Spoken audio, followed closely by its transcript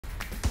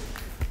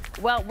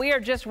Well, we are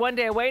just one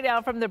day away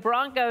now from the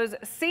Broncos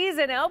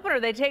season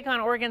opener. They take on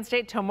Oregon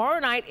State tomorrow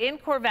night in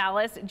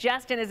Corvallis.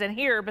 Justin isn't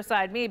here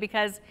beside me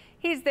because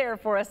he's there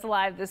for us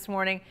live this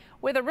morning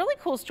with a really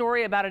cool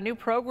story about a new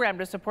program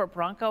to support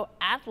Bronco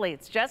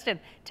athletes. Justin,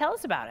 tell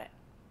us about it.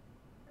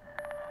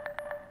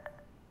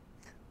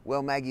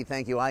 Well, Maggie,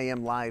 thank you. I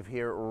am live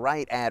here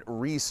right at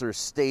Reser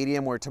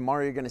Stadium, where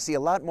tomorrow you're going to see a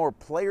lot more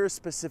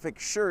player-specific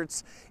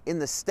shirts in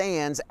the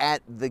stands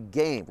at the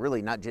game.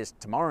 Really, not just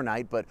tomorrow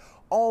night, but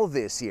all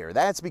this year.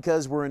 That's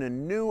because we're in a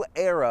new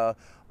era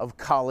of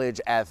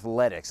college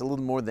athletics. A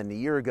little more than a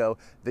year ago,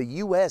 the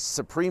U.S.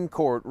 Supreme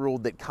Court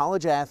ruled that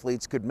college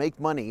athletes could make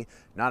money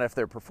not off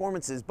their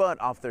performances, but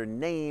off their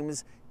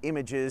names,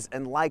 images,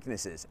 and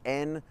likenesses.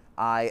 NIL.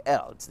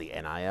 It's the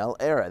NIL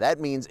era. That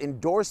means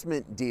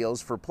endorsement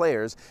deals for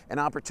players and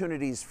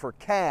opportunities for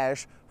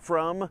cash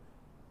from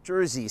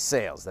jersey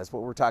sales. That's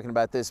what we're talking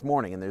about this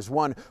morning. And there's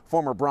one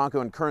former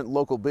Bronco and current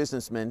local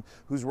businessman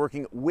who's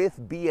working with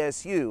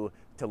BSU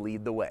to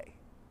lead the way.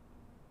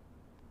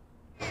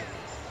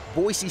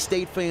 Boise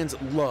State fans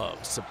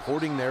love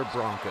supporting their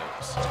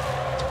Broncos.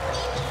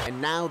 And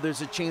now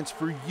there's a chance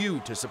for you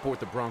to support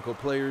the Bronco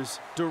players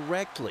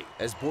directly,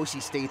 as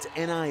Boise State's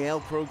NIL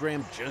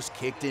program just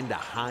kicked into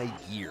high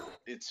gear.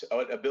 It's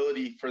an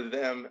ability for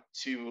them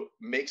to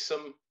make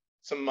some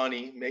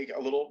money, make a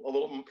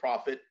little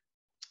profit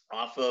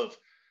off of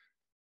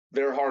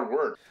their hard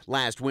work.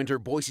 Last winter,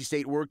 Boise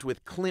State worked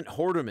with Clint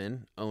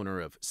Horderman, owner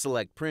of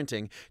Select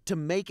Printing, to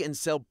make and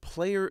sell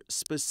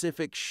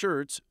player-specific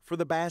shirts for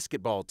the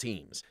basketball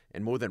teams.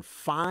 And more than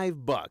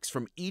 $5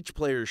 from each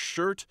player's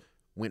shirt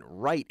went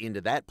right into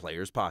that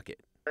player's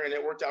pocket. And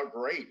it worked out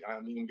great. I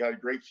mean, we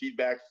got great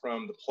feedback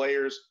from the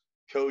players,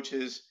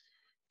 coaches.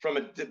 From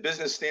a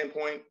business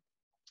standpoint,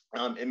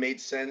 it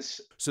made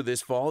sense. So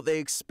this fall, they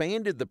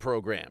expanded the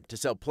program to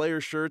sell player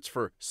shirts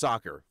for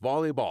soccer,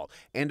 volleyball,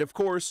 and of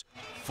course,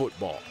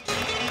 football.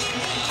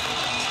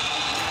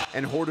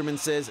 And Horderman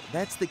says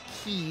that's the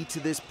key to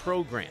this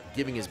program,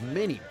 giving as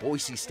many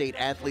Boise State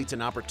athletes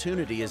an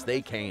opportunity as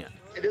they can.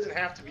 It doesn't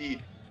have to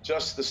be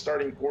just the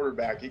starting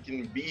quarterback. It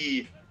can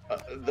be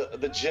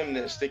the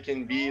gymnast, it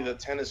can be the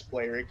tennis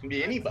player, it can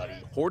be anybody.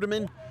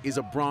 Horderman is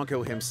a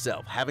Bronco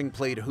himself, having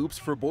played hoops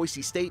for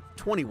Boise State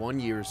 21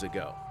 years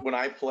ago. When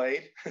I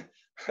played, I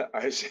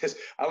don't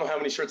know how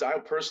many shirts I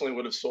personally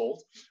would have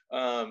sold.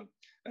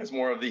 As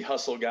more of the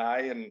hustle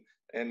guy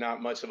and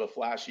not much of a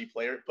flashy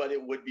player, but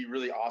it would be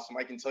really awesome.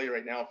 I can tell you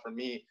right now, for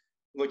me,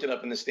 looking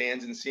up in the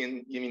stands and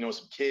seeing,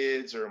 some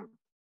kids or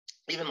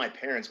even my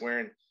parents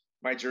wearing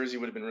my jersey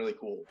would have been really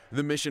cool.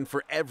 The mission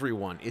for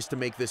everyone is to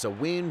make this a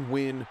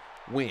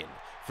win-win-win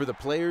for the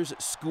players,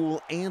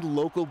 school, and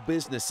local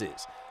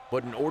businesses.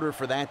 But in order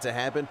for that to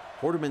happen,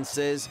 Horderman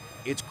says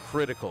it's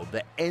critical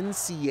the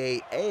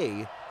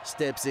NCAA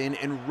steps in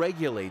and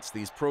regulates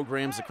these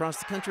programs across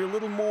the country a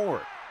little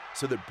more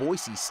so that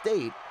Boise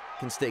State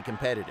can stay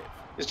competitive.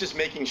 It's just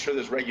making sure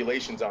there's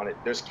regulations on it,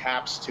 there's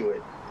caps to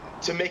it,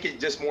 to make it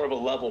just more of a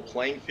level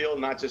playing field,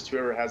 not just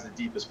whoever has the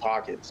deepest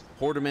pockets.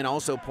 Horderman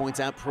also points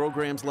out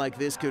programs like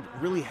this could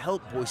really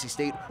help Boise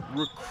State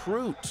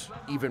recruit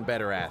even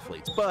better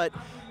athletes. But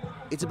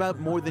it's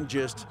about more than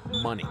just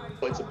money.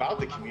 It's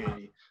about the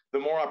community. The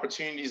more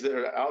opportunities that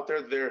are out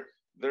there, they're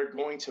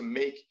going to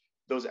make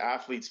those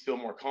athletes feel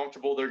more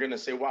comfortable. They're going to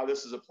say, wow,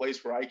 this is a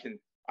place where I can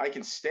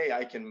stay,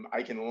 I can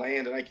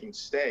land and I can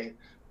stay.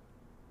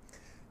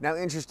 Now,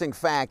 interesting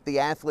fact, the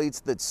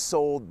athletes that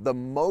sold the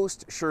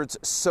most shirts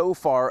so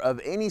far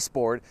of any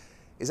sport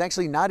is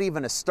actually not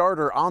even a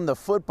starter on the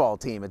football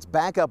team. It's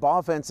backup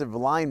offensive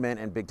lineman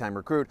and big-time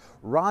recruit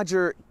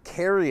Roger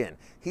Carrion.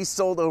 He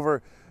sold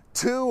over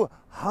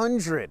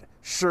 200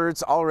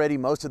 shirts already,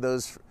 most of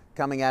those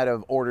coming out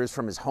of orders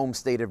from his home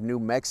state of New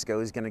Mexico.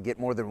 He's going to get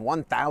more than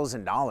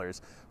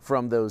 $1,000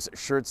 from those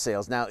shirt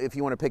sales. Now, if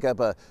you want to pick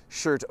up a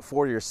shirt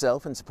for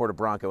yourself and support a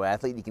Bronco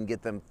athlete, you can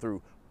get them through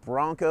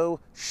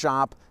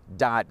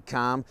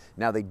broncoshop.com.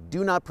 Now, they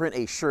do not print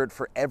a shirt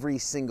for every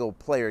single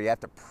player. You have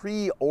to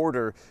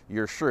pre-order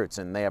your shirts,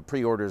 and they have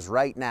pre-orders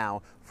right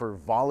now for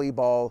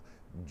volleyball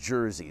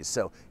jerseys.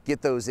 So get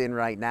those in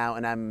right now.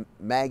 And I'm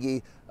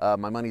Maggie. My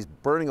money's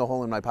burning a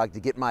hole in my pocket to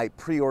get my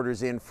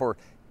pre-orders in for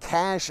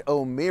Cash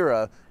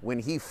O'Meara when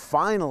he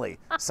finally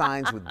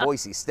signs with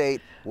Boise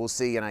State. We'll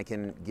see, and I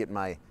can get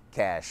my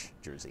Cash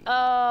jersey.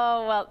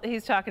 Oh, well,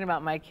 he's talking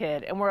about my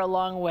kid, and we're a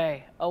long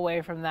way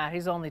away from that.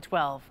 He's only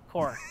 12,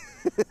 Cor.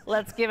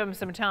 Let's give him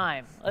some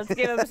time. Let's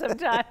give him some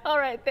time. All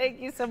right,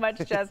 thank you so much,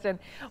 Justin.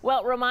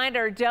 Well,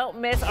 reminder, don't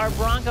miss our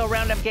Bronco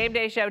Roundup Game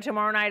Day show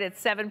tomorrow night at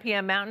 7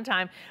 p.m. Mountain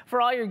Time.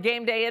 For all your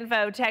game day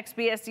info, text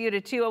BSU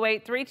to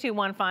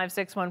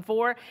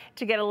 208-321-5614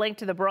 to get a link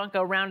to the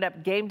Bronco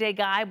Roundup Game Day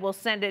Guide. We'll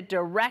send it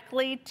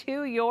directly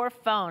to your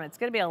phone. It's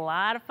going to be a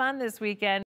lot of fun this weekend.